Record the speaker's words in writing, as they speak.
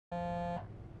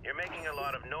making a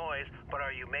lot of noise, but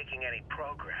are you making any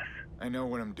progress? I know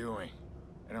what I'm doing.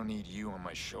 I don't need you on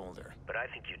my shoulder. But I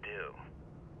think you do.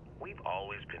 We've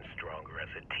always been stronger as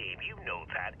a team. You know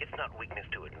that. It's not weakness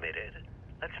to admit it.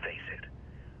 Let's face it.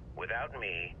 Without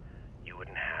me, you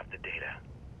wouldn't have the data.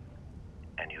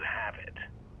 And you have it,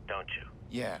 don't you?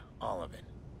 Yeah, all of it.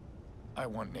 I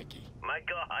want Nikki. My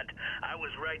God, I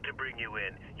was right to bring you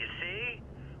in. You see?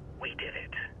 We did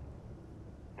it.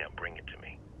 Now bring it to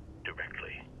me.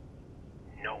 Directly.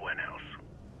 No one else.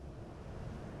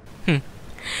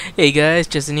 Hey guys,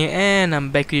 Justin here, and I'm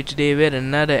back with you today with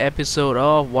another episode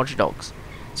of Watch Dogs.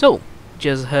 So,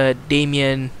 just heard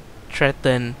Damien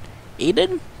threaten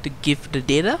Aiden to give the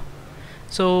data.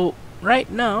 So, right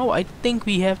now, I think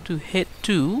we have to head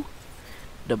to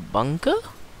the bunker.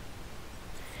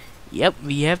 Yep,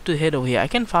 we have to head over here. I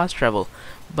can fast travel,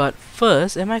 but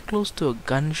first, am I close to a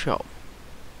gun shop?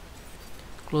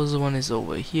 Closer one is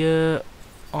over here,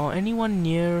 or anyone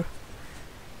near?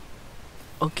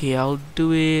 Okay, I'll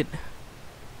do it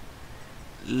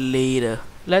later.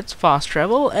 Let's fast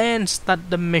travel and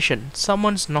start the mission.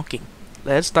 Someone's knocking.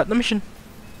 Let's start the mission.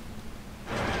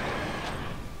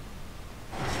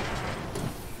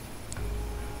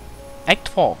 Act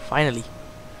 4, finally.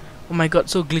 Oh my god,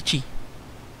 so glitchy.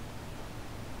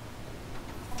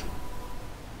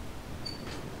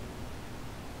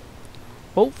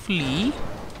 Hopefully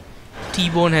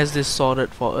T-Bone has this sorted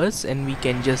for us and we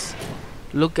can just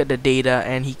look at the data,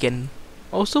 and he can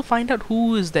also find out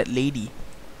who is that lady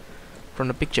from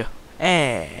the picture.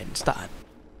 And start.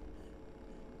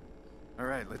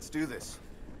 Alright, let's do this.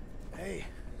 Hey,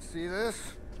 see this?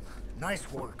 Nice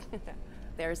work.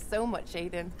 There's so much,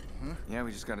 Aiden. Yeah,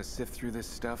 we just gotta sift through this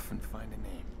stuff and find a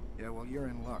name. Yeah, well, you're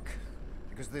in luck.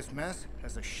 Because this mess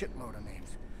has a shitload of names.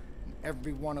 And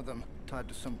every one of them tied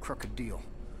to some crooked deal.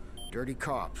 Dirty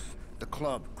cops, the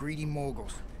club, greedy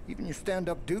moguls, even your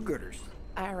stand-up do-gooders.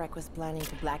 Iraq was planning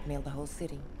to blackmail the whole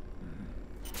city.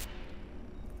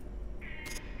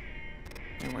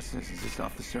 Hey, what's this? Is this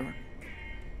off the server?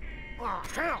 Oh,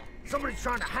 hell! Somebody's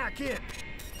trying to hack in.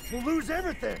 We'll lose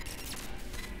everything.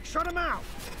 Shut him out.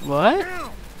 What?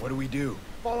 Now! What do we do?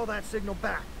 Follow that signal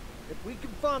back. If we can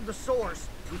find the source,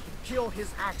 we can kill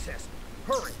his access.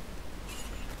 Hurry.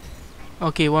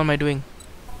 Okay, what am I doing?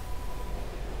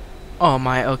 Oh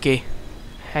my, okay.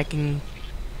 Hacking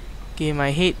game,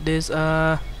 I hate this. Okay.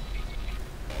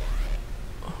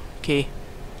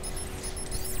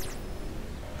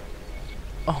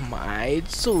 Oh my,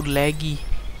 it's so laggy.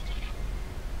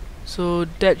 So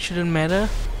that shouldn't matter.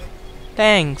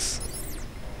 Thanks.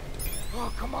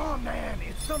 Oh, come on, man.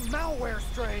 It's some malware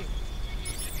strain.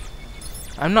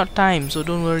 I'm not timed, so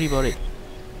don't worry about it.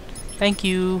 Thank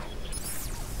you.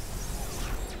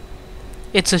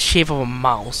 It's a shape of a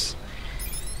mouse.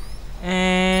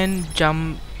 And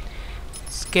jump.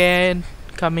 Scared.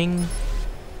 Coming.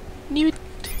 Newt.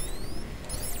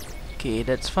 Okay,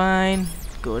 that's fine.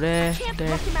 Go there.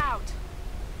 There.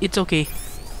 It's okay.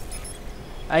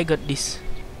 I got this.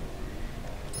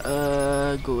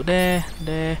 Go there.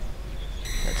 There.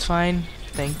 That's fine.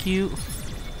 Thank you.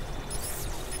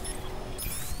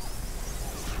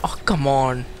 Oh, come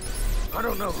on. I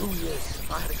don't know who he is.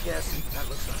 If I had a guess, that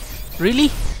looks like... Really?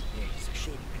 Yeah, he's a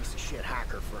shady piece of shit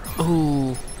hacker for a...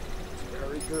 Ooh.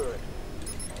 Very good.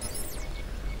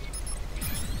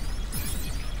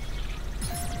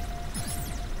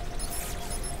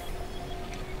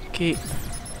 Okay.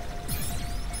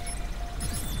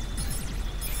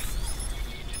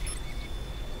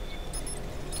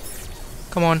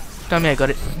 Come on, tell me I got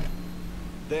it.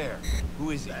 There.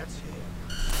 Who is he? That's him.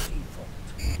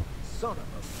 Default. Son of a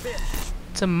bitch.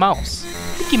 It's a mouse.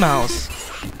 Mickey Mouse.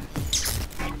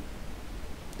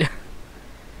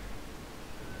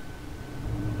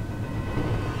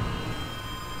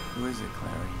 Who is it,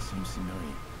 Clara? He seems to know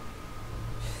you.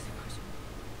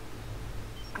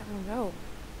 I don't know.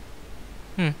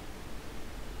 Hmm. I'm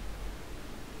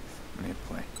gonna hit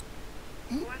play.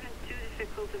 It wasn't too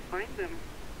difficult to find them.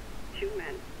 Two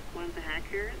men. One's a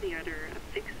hacker, the other a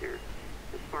fixer,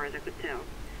 as far as I could tell.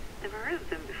 Never heard of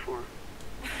them before.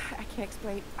 I can't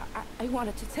explain. I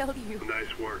wanted to tell you.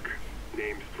 Nice work.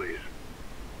 Names, please.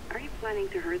 Are you planning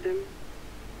to hurt them?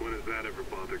 When has that ever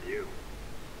bothered you?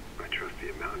 I trust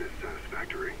the amount is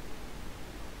satisfactory.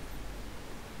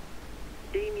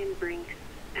 Damien Brinks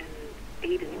and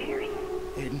Aiden Pierce.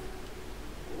 Aiden.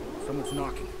 Someone's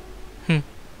knocking.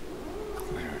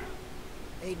 Clara.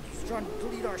 Aiden, he's trying to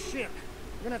delete our ship.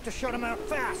 We're gonna have to shut him out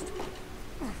fast.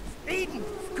 Aiden,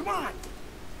 come on!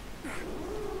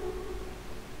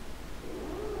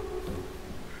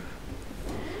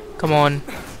 Come on.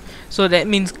 So that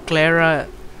means Clara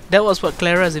That was what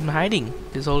Clara's been hiding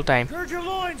this whole time. Gird your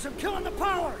loins, I'm killing the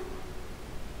power!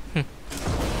 Aiden,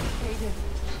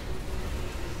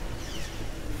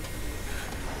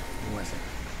 Who was it?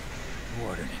 Who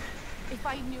ordered it? if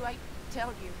I knew, I'd tell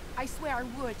you. I swear I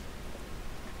would.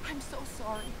 I'm so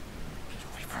sorry. Get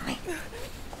away from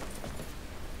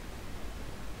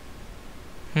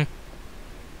me.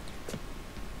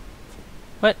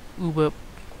 What? Uber.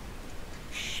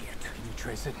 Shit. Can you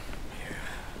trace it? Yeah.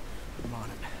 I'm on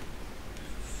it.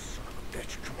 Son of a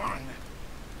bitch, come on.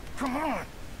 Come on!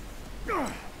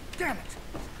 Ugh, damn it!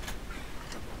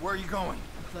 Where are you going?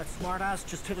 That smartass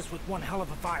just hit us with one hell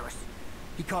of a virus.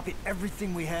 He copied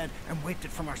everything we had and wiped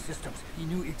it from our systems. He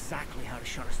knew exactly how to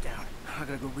shut us down. I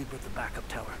gotta go reboot the backup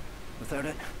tower. Without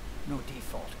it, no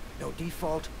default. No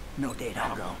default, no data.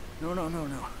 I'll go. No.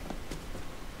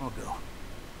 I'll go.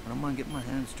 I don't mind getting my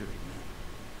hands dirty, man.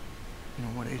 You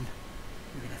know what, Aiden?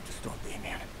 You're gonna have to stall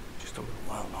Damien. Just a little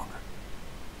while longer.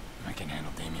 I can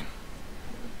handle Damien.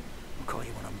 I'll call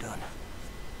you when I'm done.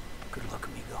 Good luck,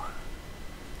 amigo.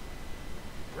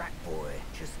 Rat boy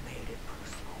just made it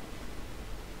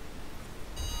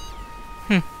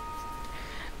personal.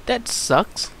 That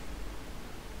sucks.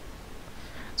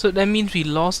 So that means we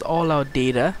lost all our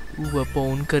data,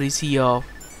 Uberphone, courtesy of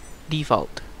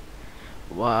default.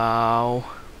 Wow.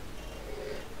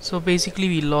 So basically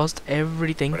we lost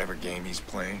everything. Whatever game he's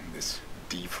playing, this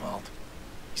default,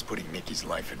 he's putting Nikki's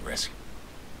life at risk.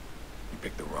 He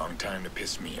picked the wrong time to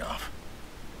piss me off.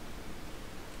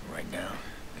 Right now,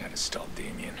 I gotta stall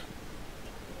Damien.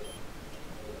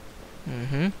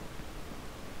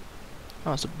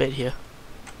 Oh, it's a bed here.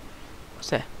 What's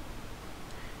that?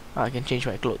 Oh, I can change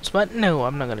my clothes. But no,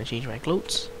 I'm not gonna change my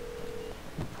clothes.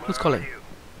 Who's calling?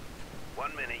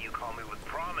 One minute you call me with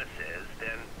promises,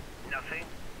 then nothing?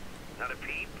 Not a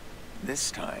peep? This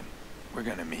time, we're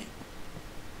gonna meet.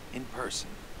 In person.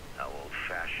 How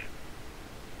old-fashioned.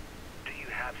 Do you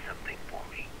have something for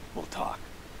me? We'll talk.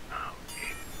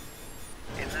 Okay.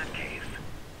 In that case,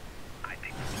 I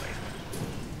take the place.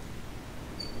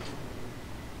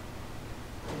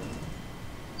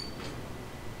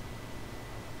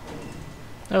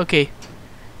 Okay,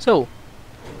 so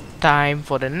time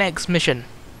for the next mission.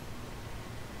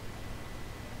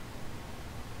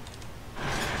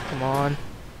 Come on.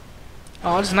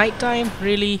 Oh, it's nighttime?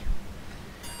 Really?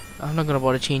 I'm not gonna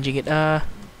bother changing it.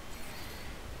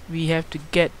 We have to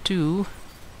get to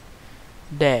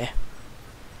there.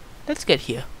 Let's get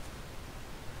here.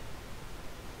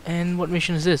 And what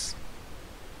mission is this?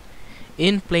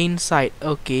 In plain sight.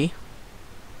 Okay.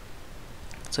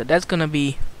 So that's gonna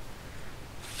be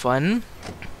fun.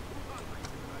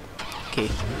 Okay.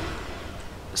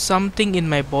 Something in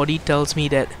my body tells me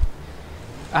that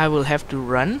I will have to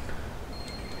run.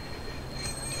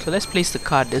 So let's place the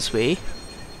card this way.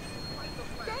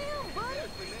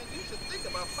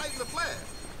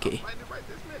 Okay.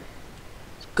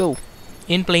 Let's go.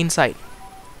 In plain sight.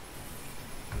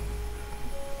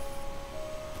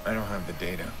 I don't have the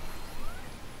data.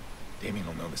 Damien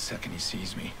will know the second he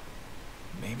sees me.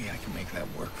 Maybe I can make that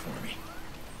work for me.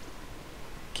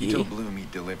 He Okay. told Bloom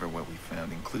he'd deliver what we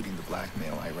found, including the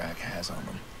blackmail Iraq has on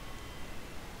them.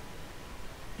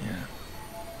 Yeah,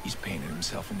 he's painted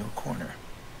himself into a corner.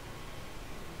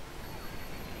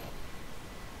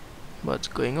 What's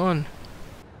going on?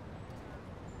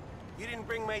 You didn't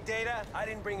bring my data, I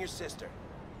didn't bring your sister.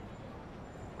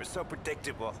 We're so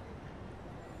predictable.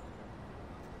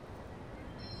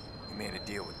 We made a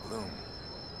deal with Bloom.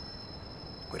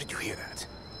 Where did you hear that?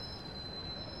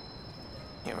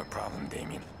 You have a problem,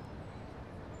 Damien.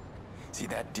 See,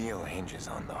 that deal hinges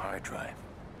on the hard drive.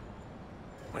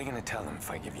 What are you gonna tell them if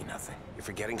I give you nothing? You're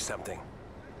forgetting something.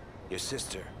 Your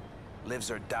sister lives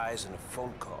or dies in a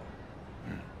phone call.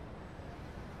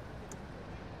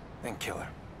 Then kill her.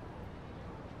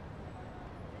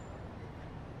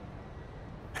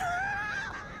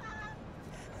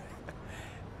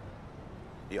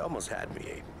 You almost had me,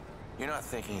 Aiden. You're not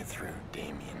thinking it through,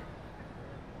 Damien.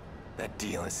 That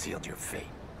deal has sealed your fate.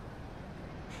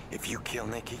 If you kill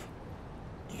Nikki,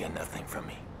 you get nothing from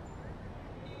me.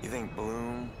 You think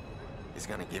Bloom is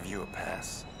gonna give you a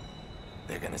pass?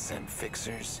 They're gonna send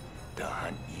fixers to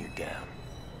hunt you down.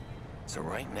 So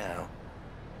right now,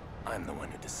 I'm the one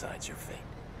who decides your fate.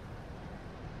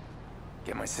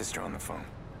 Get my sister on the phone.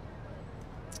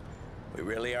 We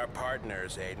really are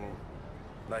partners, Aiden.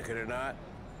 Like it or not.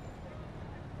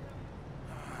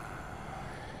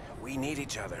 We need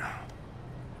each other.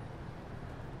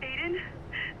 Aiden,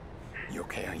 You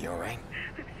okay? Are you alright?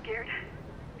 I'm scared.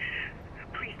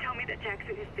 Please tell me that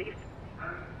Jackson is safe.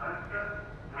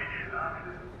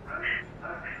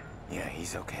 Yeah,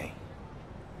 he's okay.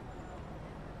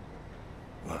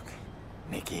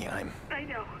 Nikki, I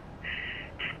know.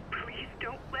 Just please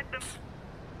don't let them...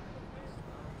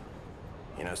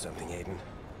 You know something, Aiden?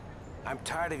 I'm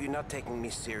tired of you not taking me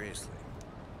seriously.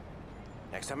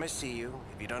 Next time I see you,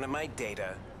 if you don't have my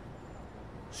data,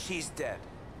 she's dead.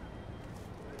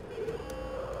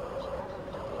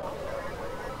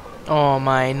 Oh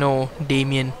my, no,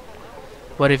 Damien.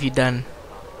 What have you done?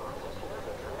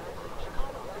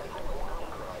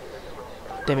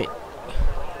 Damn it.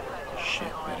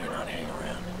 Shit, better not hang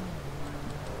around.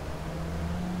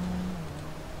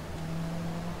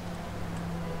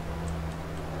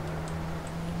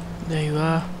 There you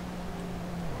are.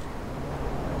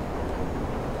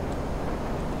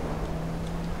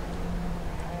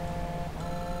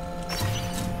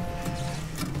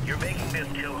 You're making this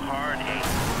too hard, Aiden.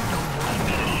 Don't force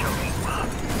me to show you up.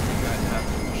 Got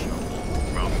nothing to show me.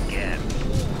 Wrong again.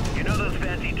 You know those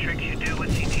fancy tricks you do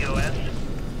with CTOS?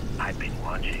 I've been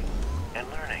watching and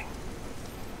learning.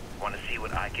 Want to see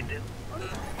what I can do?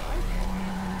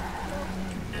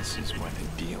 This is when the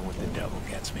deal with the devil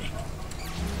gets me.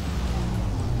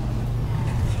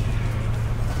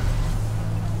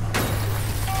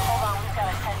 Hold on, we've got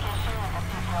a tech issue with the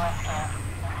CTOS camp.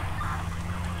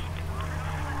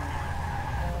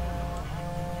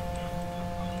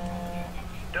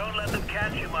 Don't let them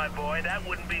catch you, my boy. That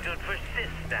wouldn't be good for Sis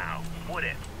now, would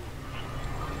it?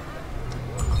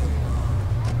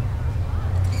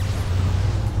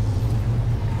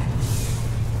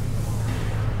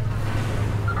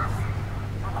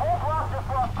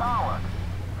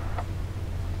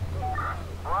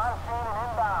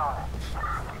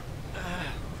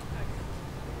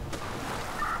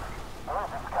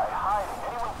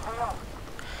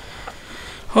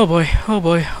 Oh boy, oh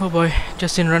boy, oh boy.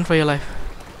 Justin, run for your life.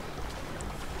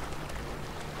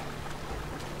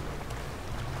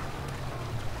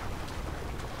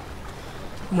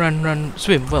 Run, run,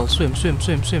 swim, well, swim, swim,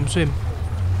 swim, swim, swim.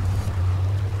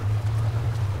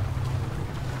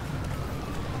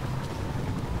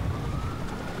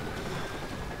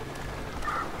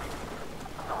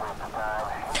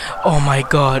 Oh my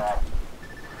god.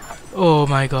 Oh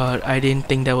my god, I didn't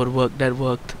think that would work. That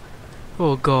worked.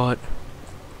 Oh god.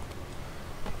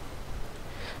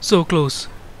 So close.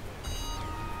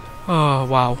 Oh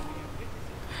wow.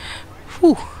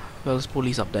 Whew. Well, there's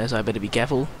police up there, so I better be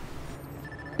careful.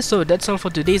 So that's all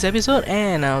for today's episode,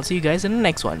 and I'll see you guys in the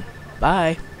next one.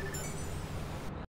 Bye.